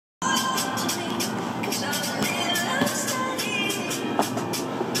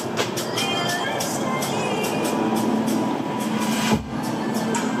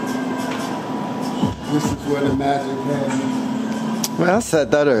Magic hands. Man, I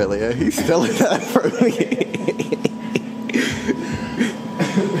said that earlier. He's stealing that from me.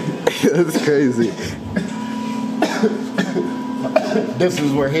 That's crazy. This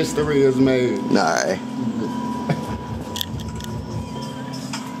is where history is made. Nah.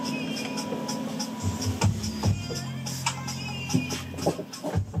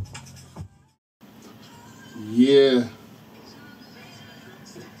 Yeah.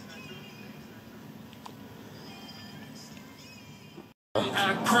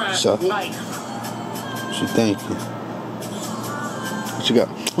 So, what you thinking? What you got?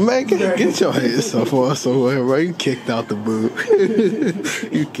 Man, get your hands off on somewhere, bro. You kicked out the boot.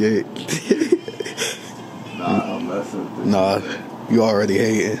 You kicked. Nah, I'm messing with this. Nah, you already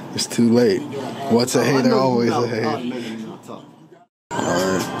hating. It's too late. What's a hater, always a hater.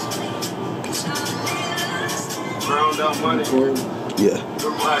 Alright. Round up money. Yeah.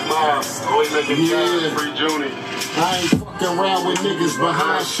 Good Black Mars. Always making cash. Free Junie. I ain't fucking around with niggas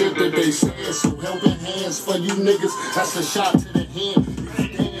behind shit that they said. So helping hands for you niggas, that's a shot to the hand.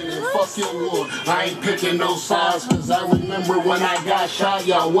 Fuck your war. I ain't picking no sides, cause I remember when I got shot,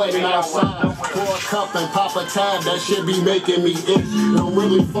 y'all wasn't outside. Pour a cup and pop a tab, that shit be making me itch. Don't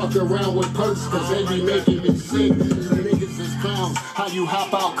really fuck around with perks, cause they be making me sick. Niggas is clowns, how you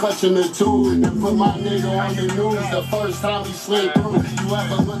hop out clutching the tool and put my nigga on the news the first time he slid through. You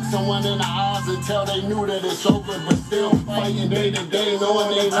ever look someone in the eyes and tell they knew that it's over, but still fighting day to day,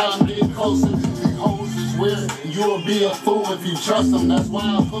 knowing they time getting closer. Hoes is weird, you'll be a fool if you trust them. That's why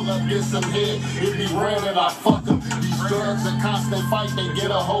I pull up, get some head. It be rare that I fuck them. These drugs a constant fight, they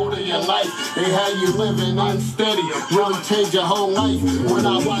get a hold of your life. They have you living unsteady, really change your whole life. When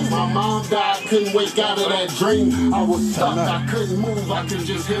I watched my mom die, I couldn't wake out of that dream. I was stuck, I couldn't move, I could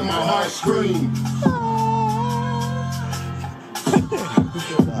just hear my heart scream.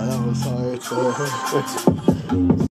 Nah, that was hard.